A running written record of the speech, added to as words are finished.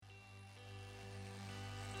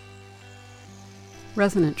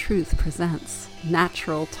Resonant Truth presents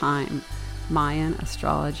Natural Time, Mayan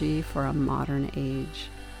Astrology for a Modern Age.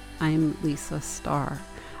 I'm Lisa Starr.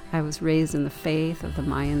 I was raised in the faith of the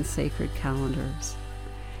Mayan sacred calendars.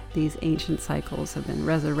 These ancient cycles have been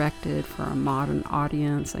resurrected for a modern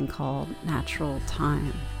audience and called natural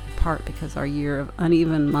time, in part because our year of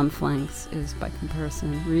uneven month lengths is, by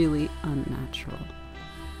comparison, really unnatural.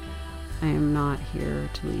 I am not here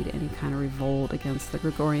to lead any kind of revolt against the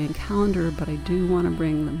Gregorian calendar, but I do want to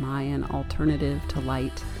bring the Mayan alternative to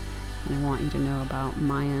light. And I want you to know about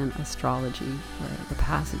Mayan astrology, where the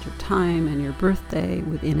passage of time and your birthday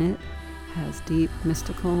within it has deep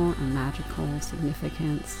mystical and magical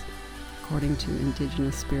significance according to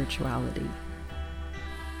indigenous spirituality.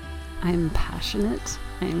 I am passionate,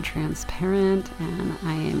 I am transparent, and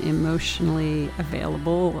I am emotionally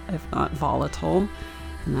available, if not volatile.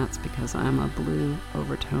 And that's because I'm a blue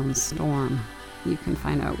overtone storm. You can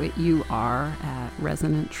find out what you are at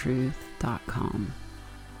resonanttruth.com.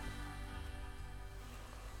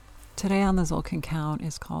 Today on the Tzolk'in count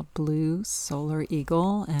is called Blue Solar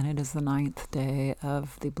Eagle, and it is the 9th day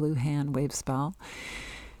of the Blue Hand wave spell.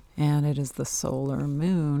 And it is the solar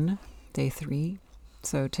moon, day 3.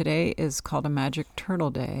 So today is called a Magic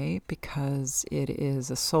Turtle Day because it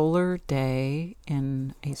is a solar day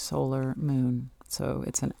in a solar moon. So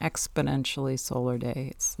it's an exponentially solar day.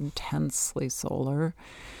 It's intensely solar.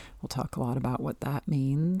 We'll talk a lot about what that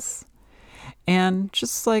means. And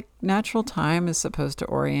just like natural time is supposed to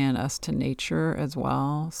orient us to nature as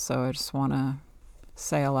well. So I just want to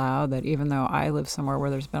say aloud that even though I live somewhere where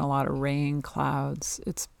there's been a lot of rain clouds,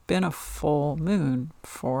 it's been a full moon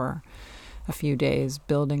for a few days,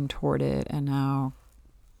 building toward it and now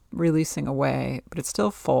releasing away, but it's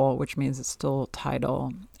still full, which means it's still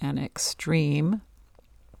tidal and extreme,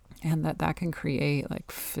 and that can create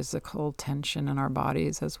like physical tension in our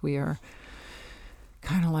bodies as we are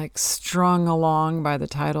kind of like strung along by the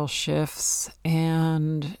tidal shifts.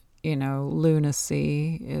 And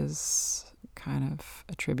lunacy is kind of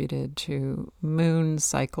attributed to moon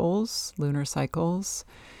cycles, lunar cycles.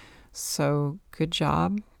 So good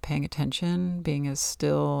job paying attention, being as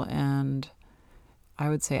still and I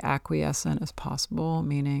would say acquiescent as possible,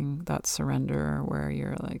 meaning that surrender where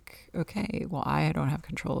you're like, okay, well, I don't have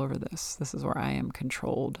control over this. This is where I am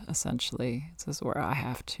controlled, essentially. This is where I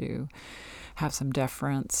have to have some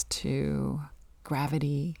deference to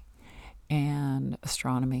gravity and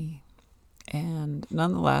astronomy. And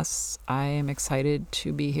nonetheless, I am excited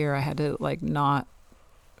to be here. I had to not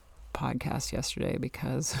podcast yesterday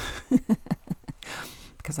because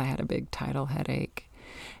I had a big tidal headache.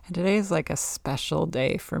 And today is like a special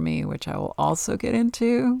day for me, which I will also get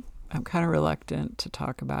into. I'm kind of reluctant to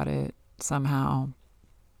talk about it somehow.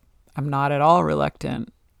 I'm not at all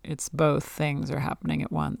reluctant. It's both things are happening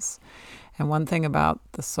at once. And one thing about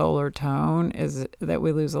the solar tone is that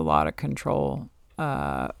we lose a lot of control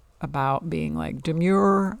about being like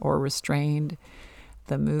demure or restrained.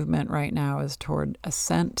 The movement right now is toward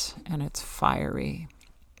ascent, and it's fiery.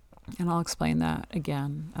 And I'll explain that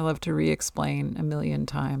again. I love to re-explain a million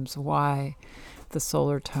times why the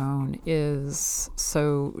solar tone is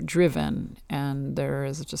so driven, and there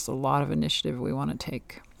is just a lot of initiative we want to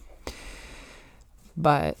take.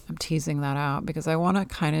 But I'm teasing that out because I want to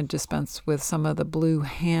kind of dispense with some of the blue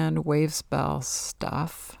hand wave spell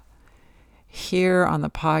stuff. Here on the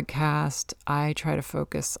podcast, I try to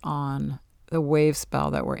focus on the wave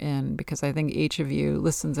spell that we're in, because I think each of you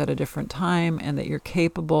listens at a different time and that you're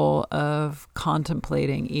capable of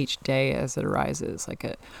contemplating each day as it arises, like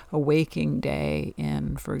a waking day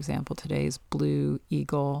in, for example, today's Blue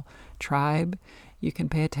Eagle tribe. You can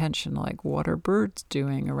pay attention, like, what are birds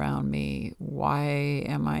doing around me? Why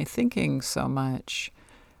am I thinking so much?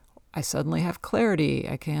 I suddenly have clarity.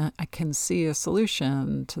 I can see a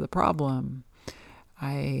solution to the problem.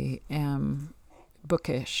 I am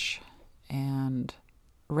bookish and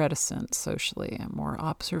reticent socially. I'm more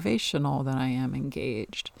observational than I am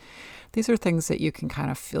engaged. These are things that you can kind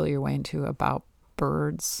of feel your way into about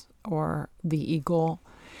birds or the eagle.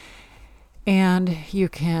 And you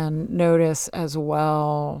can notice as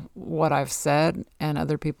well what I've said and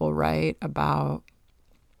other people write about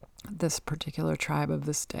this particular tribe of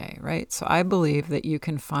this day, right? So I believe that you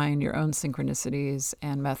can find your own synchronicities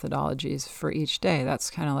and methodologies for each day.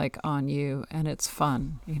 That's kind of like on you, and it's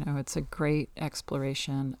fun. It's a great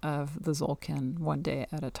exploration of the Tzolk'in one day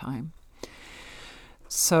at a time.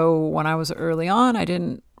 So when I was early on, I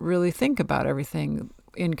didn't really think about everything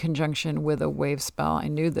in conjunction with a wave spell. I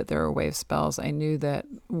knew that there were wave spells. I knew that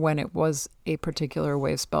when it was a particular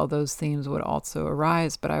wave spell, those themes would also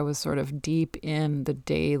arise, but I was sort of deep in the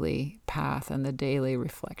daily path and the daily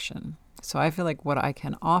reflection. So I feel like what I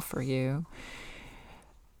can offer you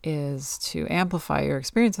is to amplify your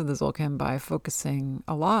experience of the Tzolk'in by focusing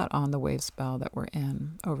a lot on the wave spell that we're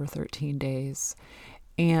in over 13 days.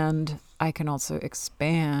 And I can also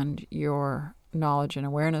expand your knowledge and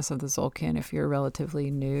awareness of the Tzolk'in if you're relatively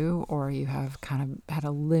new or you have kind of had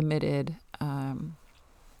a limited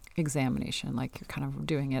examination, like you're kind of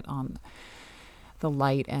doing it on the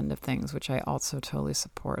light end of things, which I also totally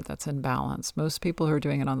support. That's in balance. Most people who are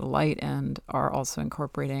doing it on the light end are also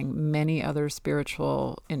incorporating many other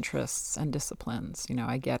spiritual interests and disciplines.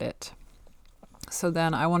 I get it. So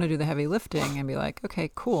then I want to do the heavy lifting and be like,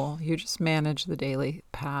 okay, cool. You just manage the daily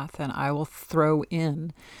path and I will throw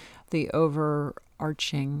in the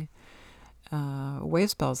overarching wave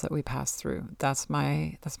spells that we pass through. That's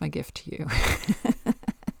my gift to you.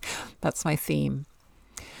 That's my theme.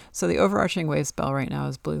 So the overarching wave spell right now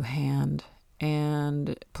is Blue Hand.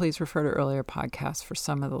 And please refer to earlier podcasts for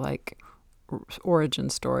some of the origin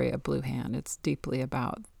story of Blue Hand. It's deeply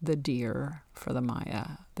about the deer for the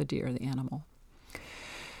Maya, the deer, the animal.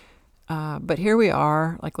 But here we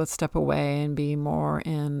are, let's step away and be more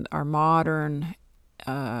in our modern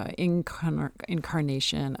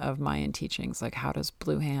incarnation of Mayan teachings. How does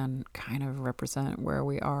Blue Hand kind of represent where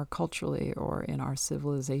we are culturally or in our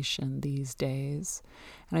civilization these days?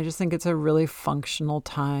 And I just think it's a really functional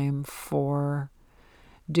time for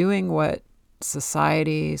doing what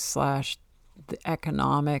society / the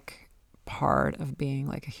economic part of being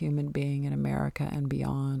a human being in America and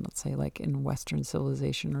beyond, let's say in Western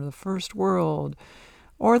civilization or the first world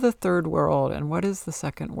or the third world. And what is the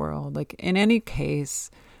second world? In any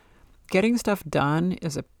case, getting stuff done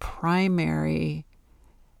is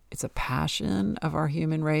it's a passion of our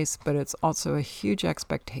human race, but it's also a huge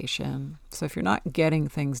expectation. So if you're not getting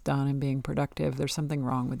things done and being productive, there's something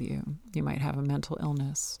wrong with you. You might have a mental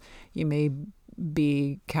illness. You may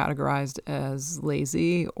be categorized as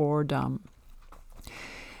lazy or dumb.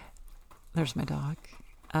 There's my dog.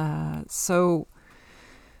 So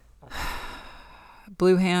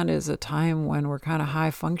Blue Hand is a time when we're kind of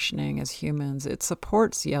high functioning as humans. It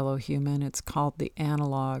supports Yellow Human. It's called the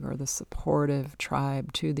analog or the supportive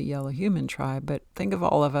tribe to the Yellow Human tribe. But think of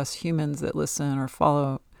all of us humans that listen or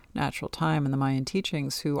follow Natural Time and the Mayan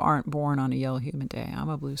teachings who aren't born on a Yellow Human day. I'm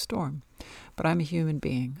a Blue Storm. But I'm a human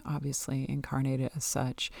being, obviously, incarnated as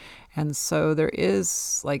such. And so there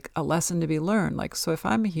is a lesson to be learned. So if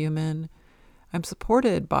I'm a human, I'm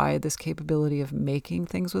supported by this capability of making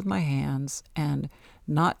things with my hands and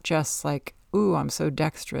not just ooh, I'm so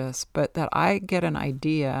dexterous, but that I get an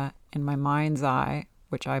idea in my mind's eye,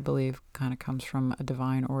 which I believe kind of comes from a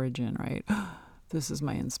divine origin, right? This is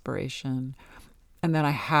my inspiration. And then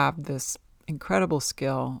I have this incredible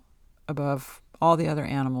skill above all the other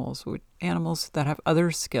animals that have other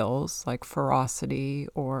skills like ferocity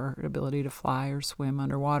or ability to fly or swim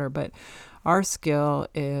underwater. But our skill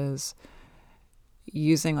is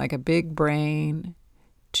using a big brain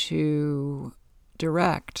to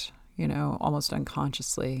direct, almost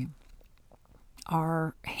unconsciously,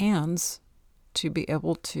 our hands to be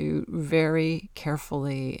able to very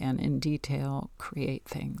carefully and in detail create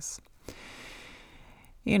things.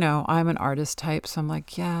 I'm an artist type, so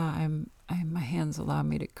I'm my hands allow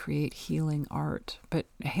me to create healing art, but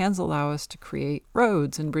hands allow us to create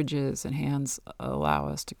roads and bridges, and hands allow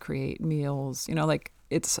us to create meals.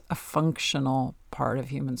 It's a functional part of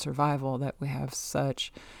human survival that we have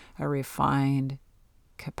such a refined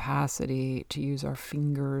capacity to use our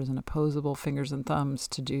fingers and opposable fingers and thumbs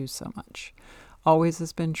to do so much. Always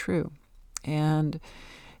has been true. And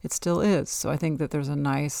it still is. So I think that there's a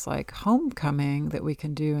nice homecoming that we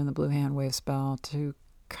can do in the Blue Hand Wave Spell to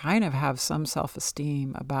kind of have some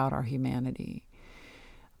self-esteem about our humanity.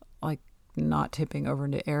 Not tipping over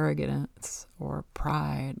into arrogance or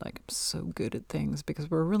pride, I'm so good at things, because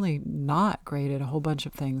we're really not great at a whole bunch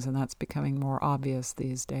of things, and that's becoming more obvious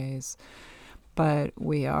these days. But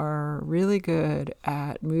we are really good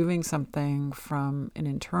at moving something from an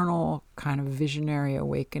internal kind of visionary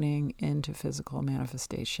awakening into physical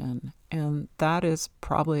manifestation. And that is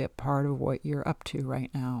probably a part of what you're up to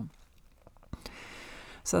right now.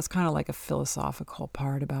 So that's kind of a philosophical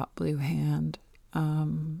part about Blue Hand.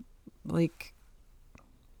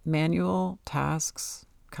 Manual tasks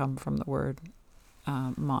come from the word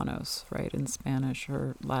manos, right, in Spanish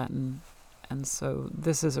or Latin. And so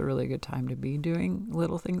this is a really good time to be doing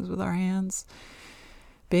little things with our hands,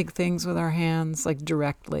 big things with our hands,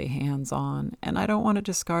 directly hands-on. And I don't want to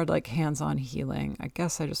discard hands-on healing. I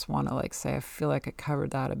guess I just want to say I feel like I covered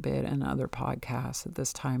that a bit in other podcasts, that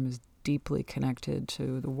this time is deeply connected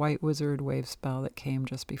to the White Wizard wave spell that came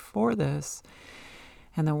just before this.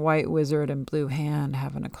 And the White Wizard and Blue Hand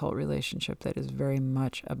have an occult relationship that is very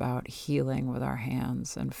much about healing with our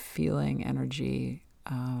hands and feeling energy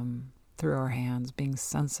through our hands, being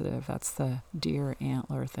sensitive. That's the deer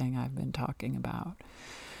antler thing I've been talking about.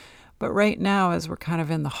 But right now, as we're kind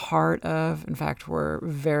of in the heart of, in fact, we're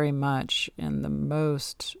very much in the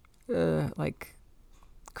most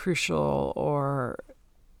crucial, or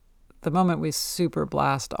the moment we super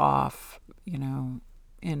blast off,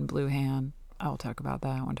 in Blue Hand. I'll talk about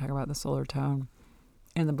that. I want to talk about the solar tone.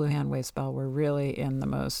 In the Blue Hand wave spell, we're really in the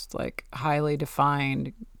most highly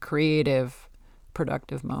defined, creative,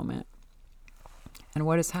 productive moment. And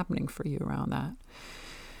what is happening for you around that?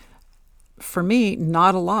 For me,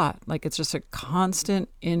 not a lot. It's just a constant,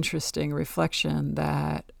 interesting reflection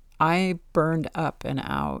that I burned up and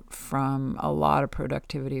out from a lot of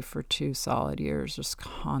productivity for 2 solid years, just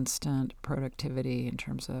constant productivity in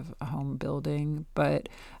terms of home building. But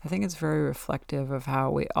I think it's very reflective of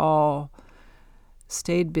how we all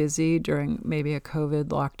stayed busy during maybe a COVID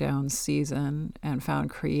lockdown season and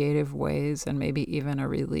found creative ways and maybe even a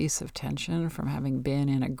release of tension from having been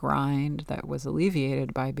in a grind that was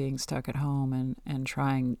alleviated by being stuck at home and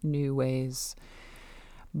trying new ways.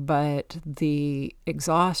 But the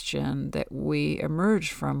exhaustion that we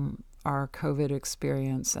emerged from our COVID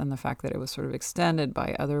experience and the fact that it was sort of extended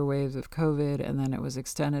by other waves of COVID, and then it was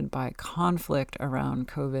extended by conflict around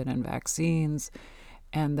COVID and vaccines,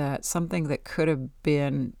 and that something that could have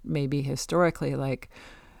been maybe historically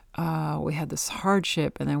we had this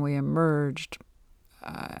hardship and then we emerged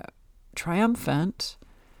triumphant,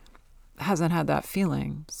 hasn't had that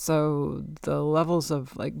feeling. So the levels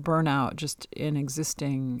of burnout just in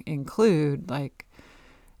existing include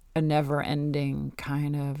a never-ending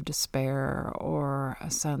kind of despair or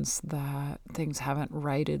a sense that things haven't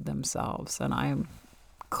righted themselves. And I'm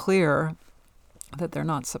clear that they're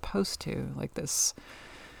not supposed to. This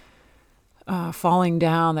falling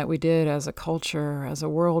down that we did as a culture, as a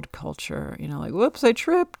world culture, whoops, I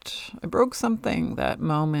tripped, I broke something. That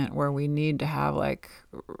moment where we need to have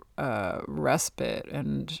respite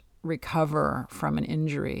and recover from an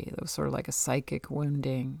injury that was sort of like a psychic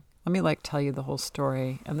wounding. Let me tell you the whole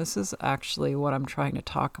story. And this is actually what I'm trying to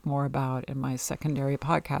talk more about in my secondary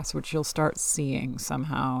podcast, which you'll start seeing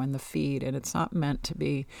somehow in the feed. And it's not meant to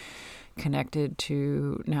be connected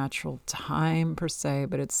to natural time per se,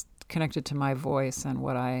 but it's connected to my voice and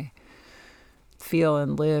what I feel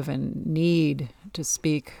and live and need to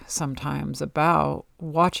speak sometimes about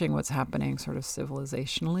watching what's happening sort of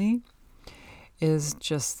civilizationally, is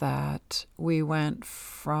just that we went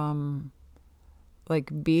from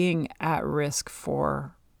being at risk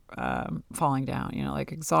for falling down,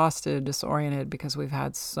 exhausted, disoriented because we've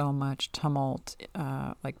had so much tumult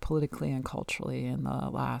politically and culturally in the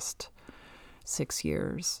last 6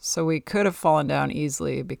 years. So we could have fallen down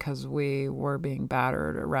easily because we were being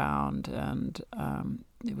battered around, and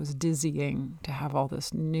it was dizzying to have all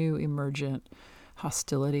this new emergent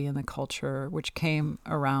hostility in the culture, which came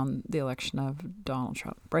around the election of Donald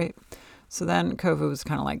Trump, right? So then COVID was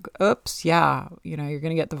kind of oops, yeah, you're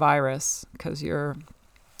going to get the virus because you're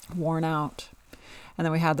worn out. And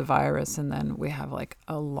then we had the virus, and then we have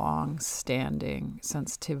a long-standing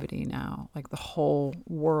sensitivity now. The whole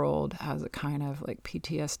world has a kind of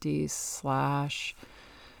PTSD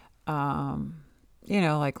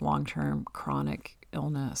 / long-term chronic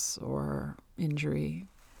illness or injury.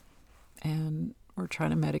 And we're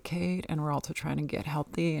trying to medicate, and we're also trying to get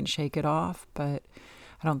healthy and shake it off. But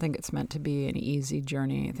I don't think it's meant to be an easy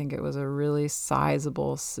journey. I think it was a really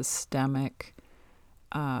sizable, systemic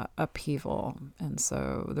upheaval. And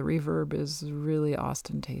so the reverb is really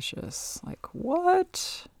ostentatious.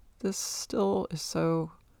 What? This still is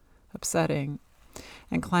so upsetting.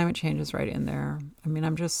 And climate change is right in there. I mean,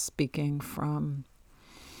 I'm just speaking from,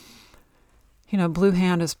 Blue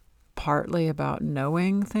Hand is partly about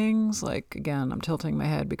knowing things. Again, I'm tilting my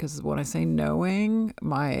head because when I say knowing,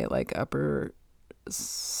 my upper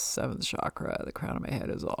 7th chakra, the crown of my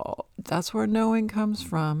head that's where knowing comes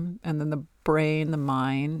from. And then the brain, the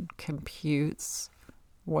mind computes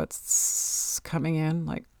what's coming in.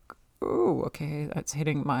 Oh, okay, that's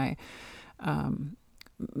hitting my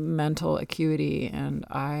mental acuity, and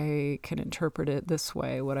I can interpret it this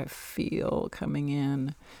way. What I feel coming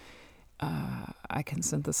in, I can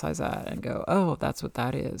synthesize that and go, oh, that's what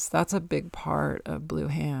that is. That's a big part of Blue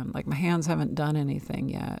Hand. My hands haven't done anything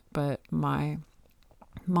yet, but my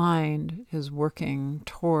mind is working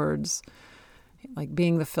towards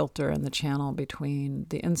being the filter and the channel between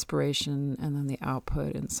the inspiration and then the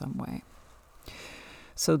output in some way.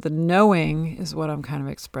 So the knowing is what I'm kind of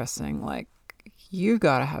expressing. you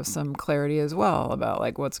got to have some clarity as well about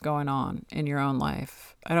like what's going on in your own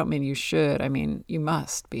life. I don't mean you should. I mean, you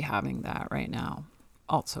must be having that right now.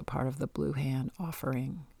 Also part of the Blue Hand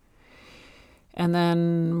offering. And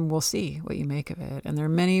then we'll see what you make of it. And there are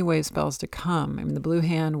many wave spells to come. I mean, the Blue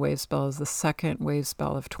Hand wave spell is the second wave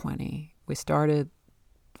spell of 20. We started,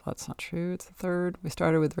 well, that's not true, it's the third. We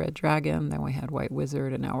started with Red Dragon, then we had White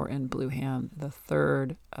Wizard, and now we're in Blue Hand, the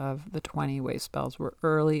third of the 20 wave spells. We're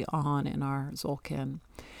early on in our Tzolk'in.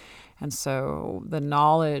 And so the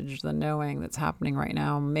knowledge, the knowing that's happening right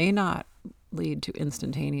now may not lead to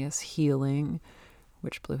instantaneous healing,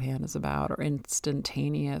 which Blue Hand is about, or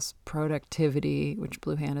instantaneous productivity, which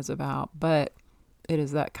Blue Hand is about. But it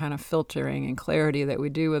is that kind of filtering and clarity that we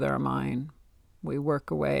do with our mind. We work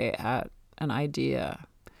away at an idea.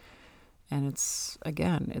 And it's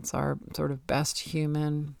our sort of best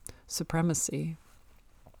human supremacy.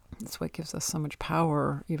 It's what gives us so much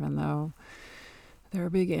power, even though there are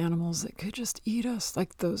big animals that could just eat us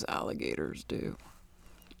like those alligators do.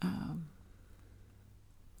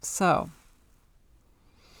 So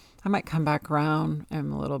I might come back around.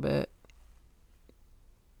 I'm a little bit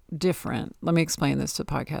different. Let me explain this to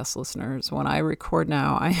podcast listeners. When I record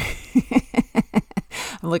now, I'm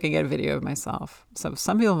looking at a video of myself. So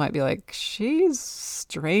some people might be like, she's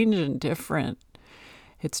strange and different.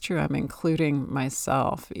 It's true. I'm including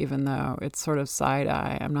myself, even though it's sort of side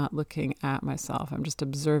eye. I'm not looking at myself. I'm just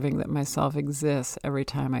observing that myself exists every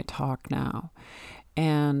time I talk now.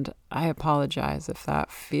 And I apologize if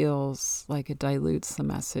that feels like it dilutes the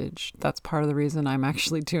message. That's part of the reason I'm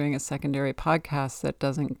actually doing a secondary podcast that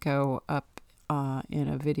doesn't go up in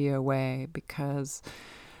a video way, because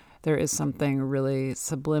there is something really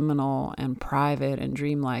subliminal and private and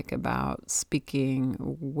dreamlike about speaking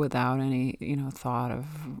without any, thought of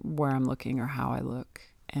where I'm looking or how I look.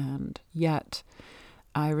 And yet,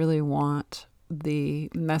 I really want the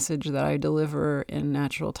message that I deliver in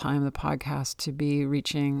Natural Time, the podcast, to be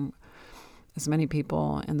reaching as many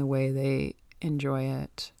people in the way they enjoy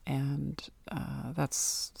it. And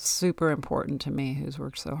that's super important to me, who's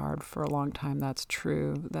worked so hard for a long time. That's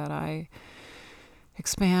true, that I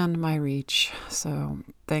expand my reach. So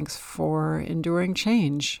thanks for enduring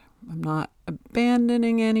change. I'm not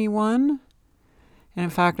abandoning anyone. And in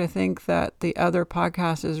fact, I think that the other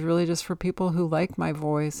podcast is really just for people who like my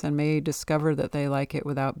voice and may discover that they like it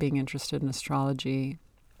without being interested in astrology,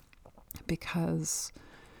 because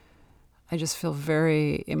I just feel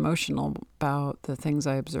very emotional about the things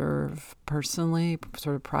I observe personally,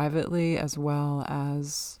 sort of privately, as well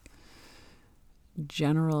as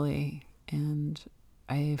generally. And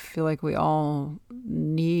I feel like we all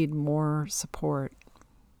need more support.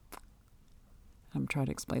 I'm trying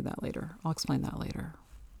to explain that later. I'll explain that later.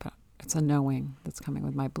 But it's a knowing that's coming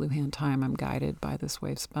with my Blue Hand time. I'm guided by this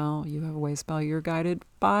wave spell. You have a wave spell you're guided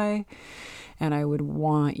by. And I would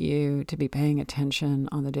want you to be paying attention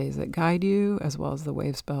on the days that guide you, as well as the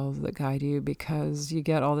wave spells that guide you, because you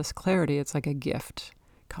get all this clarity. It's like a gift.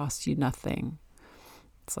 It costs you nothing.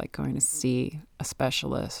 It's like going to see a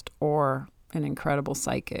specialist or an incredible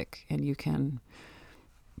psychic, and you can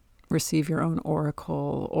receive your own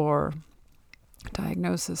oracle or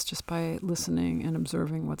diagnosis just by listening and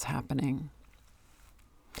observing what's happening.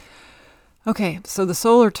 Okay, so the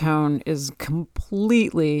solar tone is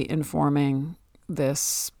completely informing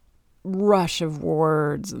this rush of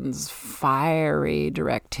words and this fiery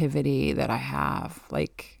directivity that I have.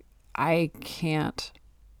 Like, I can't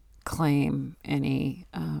claim any,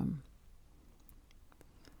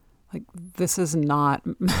 this is not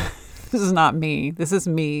this is not me. This is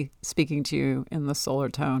me speaking to you in the solar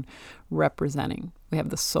tone, representing. We have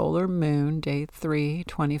the solar moon, day 3,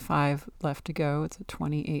 25 left to go. It's a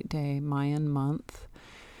 28-day Mayan month,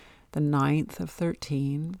 the 9th of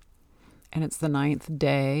 13. And it's the 9th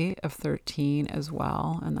day of 13 as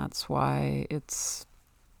well. And that's why it's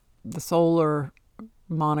the solar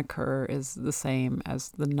moniker is the same as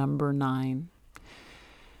the number 9.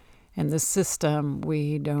 In this system,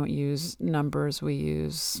 we don't use numbers. We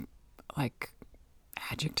use like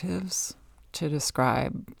adjectives to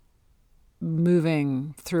describe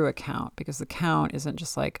moving through a count, because the count isn't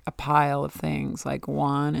just like a pile of things, like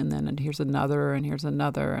one and then here's another and here's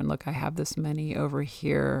another, and look, I have this many over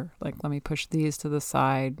here, like let me push these to the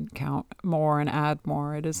side, count more and add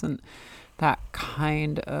more. It isn't that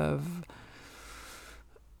kind of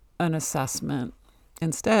an assessment.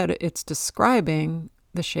 Instead, it's describing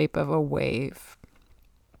the shape of a wave.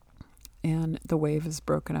 And the wave is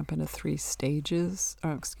broken up into 13 stages.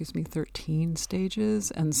 And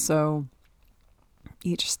so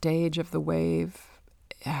each stage of the wave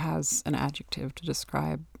has an adjective to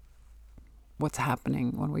describe what's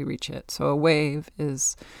happening when we reach it. So a wave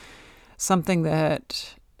is something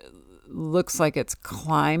that looks like it's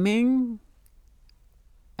climbing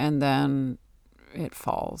and then it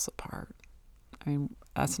falls apart. I mean,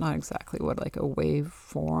 that's not exactly what like a wave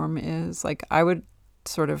form is. Like I would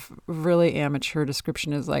sort of really amateur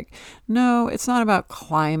description is like, no, it's not about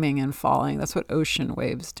climbing and falling. That's what ocean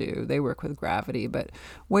waves do. They work with gravity, but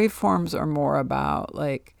waveforms are more about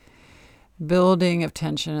like building of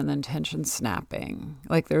tension and then tension snapping.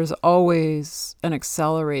 Like there's always an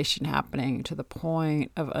acceleration happening to the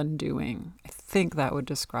point of undoing. I think that would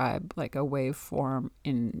describe like a waveform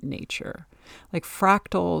in nature. Like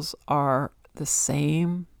fractals are the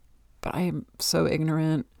same, but I am so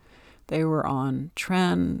ignorant. They were on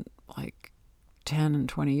trend like 10 and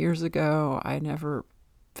 20 years ago. I never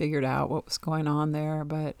figured out what was going on there,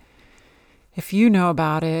 but if you know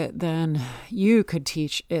about it, then you could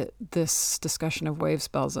teach it this discussion of wave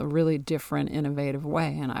spells a really different, innovative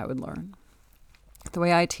way, and I would learn. The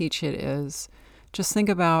way I teach it is just think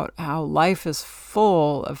about how life is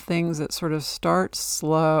full of things that sort of start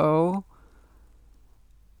slow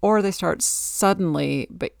or they start suddenly,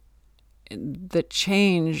 but the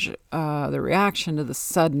change, the reaction to the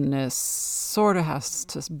suddenness sort of has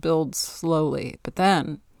to build slowly. But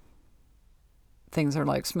then things are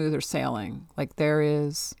like smoother sailing. Like there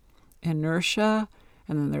is inertia,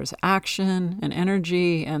 and then there's action and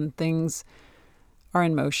energy, and things are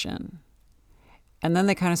in motion. And then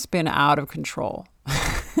they kind of spin out of control.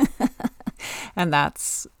 And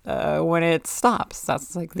that's when it stops.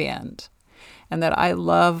 That's like the end. And that I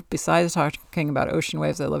love, besides talking about ocean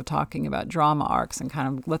waves, I love talking about drama arcs and kind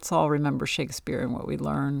of let's all remember Shakespeare and what we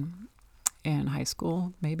learn in high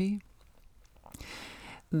school, maybe.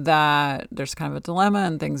 That there's kind of a dilemma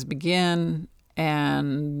and things begin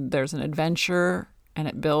and there's an adventure and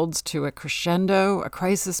it builds to a crescendo, a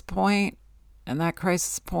crisis point, and that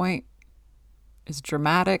crisis point is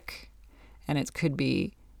dramatic and it could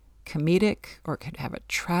be comedic or it could have a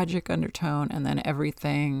tragic undertone, and then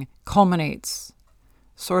everything culminates,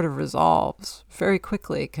 sort of resolves very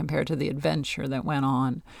quickly compared to the adventure that went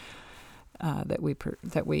on that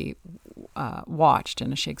we watched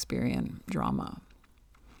in a Shakespearean drama.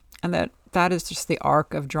 And that is just the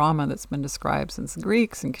arc of drama that's been described since the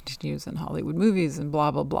Greeks and continues in Hollywood movies and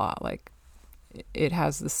blah, blah, blah. Like it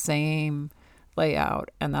has the same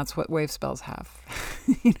layout, and that's what wave spells have.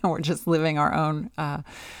 We're just living our own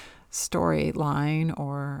storyline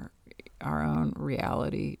or our own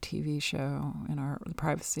reality TV show in the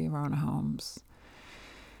privacy of our own homes,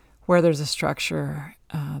 where there's a structure,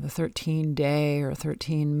 the 13-day or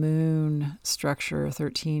 13-moon structure,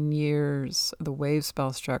 13 years. The wave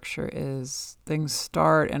spell structure is things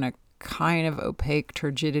start in a kind of opaque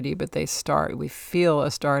turgidity, but they start. We feel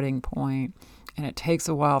a starting point, and it takes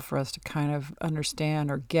a while for us to kind of understand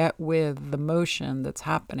or get with the motion that's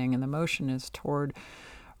happening, and the motion is toward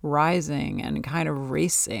rising and kind of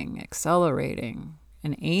racing, accelerating,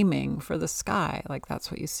 and aiming for the sky. Like that's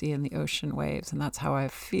what you see in the ocean waves. And that's how I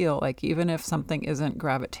feel. Like even if something isn't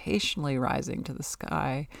gravitationally rising to the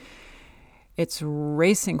sky, it's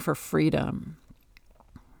racing for freedom.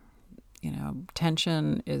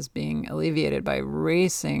 Tension is being alleviated by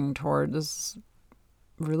racing towards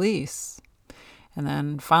release. And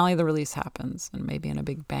then finally the release happens, and maybe in a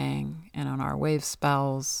big bang. And on our wave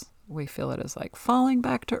spells, we feel it as like falling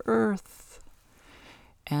back to earth.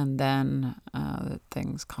 And then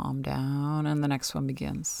things calm down and the next one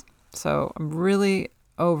begins. So I'm really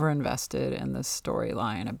over-invested in this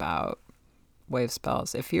storyline about wave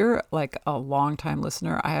spells. If you're like a long-time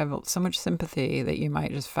listener, I have so much sympathy that you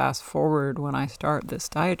might just fast forward when I start this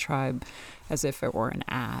diatribe as if it were an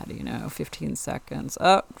ad, 15 seconds.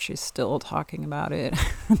 Oh, she's still talking about it,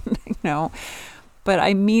 But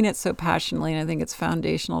I mean it so passionately, and I think it's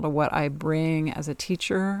foundational to what I bring as a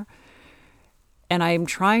teacher. And I'm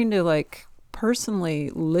trying to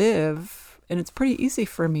personally live, and it's pretty easy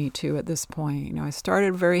for me to at this point. I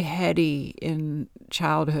started very heady in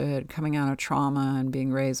childhood, coming out of trauma and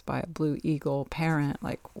being raised by a Blue Eagle parent.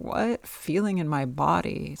 Like, what? Feeling in my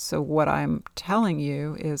body. So what I'm telling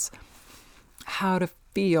you is how to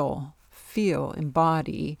feel,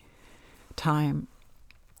 embody time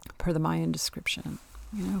per the Mayan description.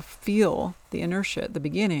 Feel the inertia at the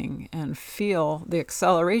beginning and feel the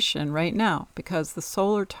acceleration right now, because the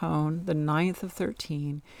solar tone, the 9th of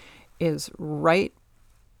 13, is right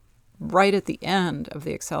at the end of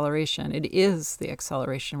the acceleration. It is the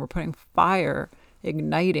acceleration. We're putting fire,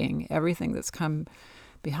 igniting everything that's come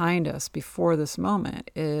behind us before this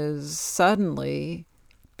moment is suddenly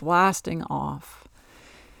blasting off.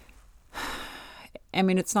 I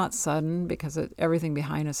mean, it's not sudden because everything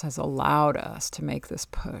behind us has allowed us to make this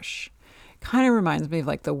push. Kind of reminds me of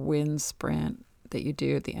like the wind sprint that you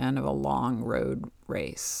do at the end of a long road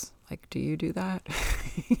race. Like, do you do that?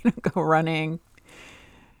 Go running.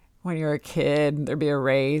 When you're a kid, there'd be a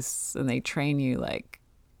race and they train you, like,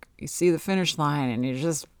 you see the finish line and you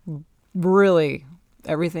just really,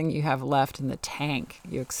 everything you have left in the tank,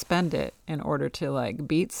 you expend it in order to like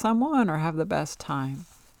beat someone or have the best time.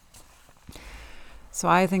 So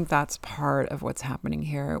I think that's part of what's happening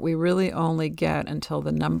here. We really only get until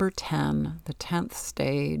the number 10, the 10th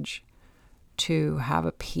stage, to have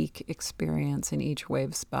a peak experience in each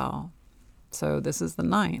wave spell. So this is the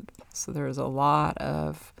 9th. So there's a lot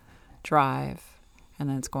of drive, and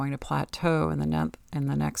then it's going to plateau in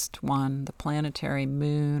the next one, the planetary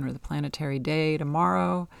moon or the planetary day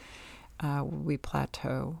tomorrow. We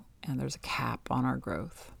plateau, and there's a cap on our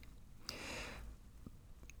growth.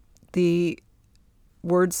 The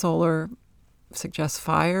word solar suggests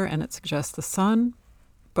fire, and it suggests the sun.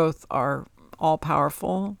 Both are all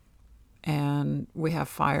powerful, and we have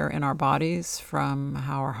fire in our bodies from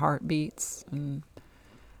how our heart beats and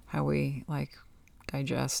how we like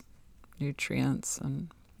digest nutrients and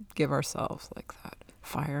give ourselves like that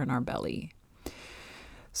fire in our belly.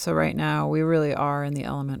 So right now we really are in the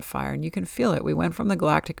element fire, and you can feel it. We went from the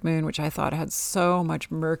galactic moon, which I thought had so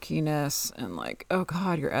much murkiness and like, oh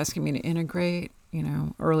God, you're asking me to integrate.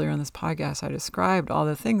 Earlier in this podcast, I described all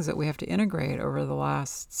the things that we have to integrate over the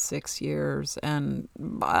last 6 years, and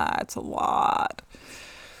it's a lot.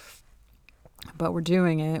 But we're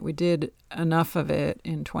doing it. We did enough of it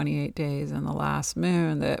in 28 days in the last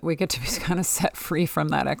moon that we get to be kind of set free from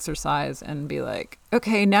that exercise and be like,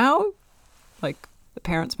 okay, now, like the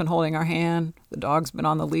parent's been holding our hand, the dog's been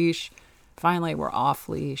on the leash. Finally, we're off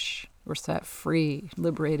leash. We're set free,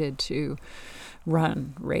 liberated to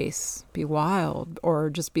run, race, be wild, or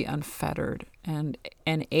just be unfettered and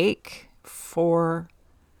ache for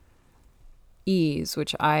ease,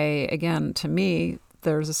 which to me,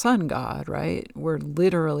 there's a sun god, right? We're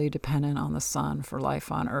literally dependent on the sun for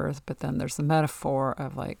life on earth, but then there's the metaphor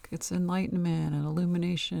of like, it's enlightenment and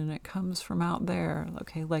illumination. It comes from out there,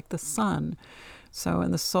 okay, like the sun. So in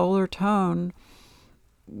the solar tone,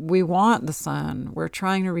 we want the sun. We're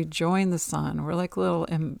trying to rejoin the sun. We're like little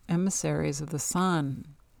emissaries of the sun,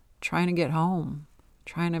 trying to get home,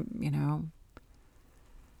 trying to,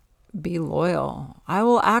 be loyal. I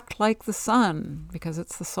will act like the sun because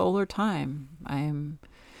it's the solar time.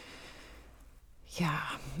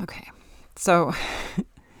 Okay. So,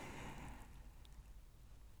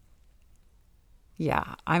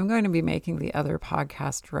 I'm going to be making the other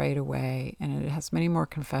podcast right away, and it has many more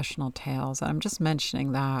confessional tales. I'm just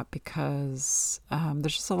mentioning that because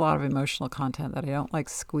there's just a lot of emotional content that I don't like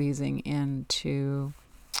squeezing into.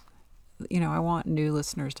 I want new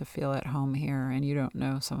listeners to feel at home here, and you don't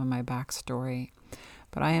know some of my backstory.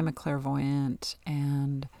 But I am a clairvoyant,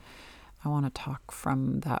 and I want to talk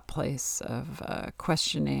from that place of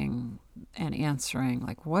questioning and answering,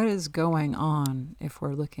 like, what is going on if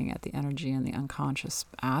we're looking at the energy and the unconscious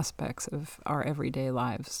aspects of our everyday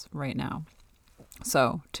lives right now.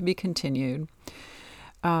 So, to be continued.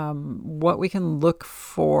 What we can look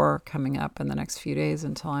for coming up in the next few days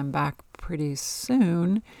until I'm back pretty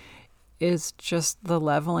soon is just the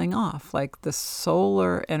leveling off, like the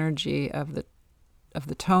solar energy of the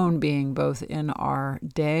tone being both in our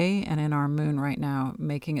day and in our moon right now,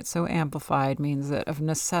 making it so amplified means that of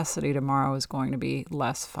necessity tomorrow is going to be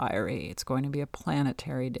less fiery. It's going to be a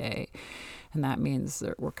planetary day. And that means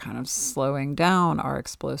that we're kind of slowing down our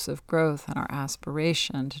explosive growth and our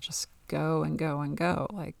aspiration to just go and go and go.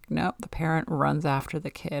 Like, nope, the parent runs after the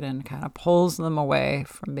kid and kind of pulls them away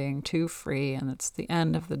from being too free. And it's the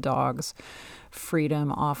end of the dog's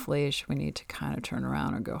freedom off leash. We need to kind of turn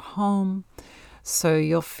around and go home. So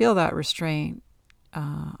you'll feel that restraint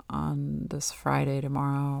on this Friday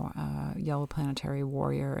tomorrow, Yellow Planetary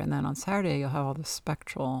Warrior. And then on Saturday, you'll have all the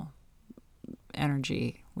spectral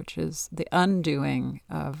energy, which is the undoing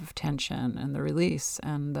of tension and the release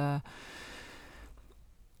and the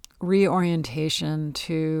reorientation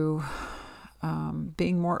to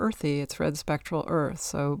being more earthy. It's red spectral earth.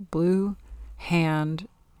 So blue hand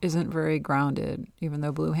isn't very grounded, even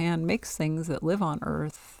though blue hand makes things that live on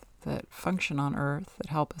earth, that function on earth,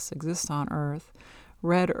 that help us exist on earth.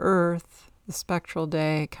 Red earth, the spectral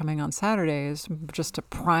day coming on Saturday, is just a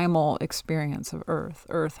primal experience of earth.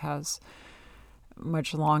 Earth has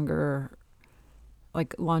much longer,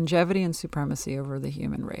 like, longevity and supremacy over the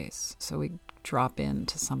human race. So we drop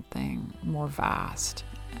into something more vast.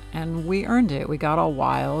 And we earned it. We got all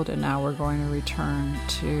wild, and now we're going to return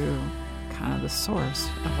to kind of the source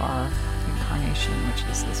of our incarnation, which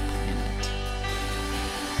is this planet.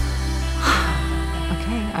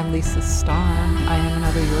 Okay, I'm Lisa Starr. I am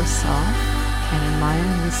another yourself, and in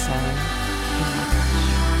Mayan we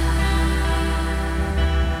say,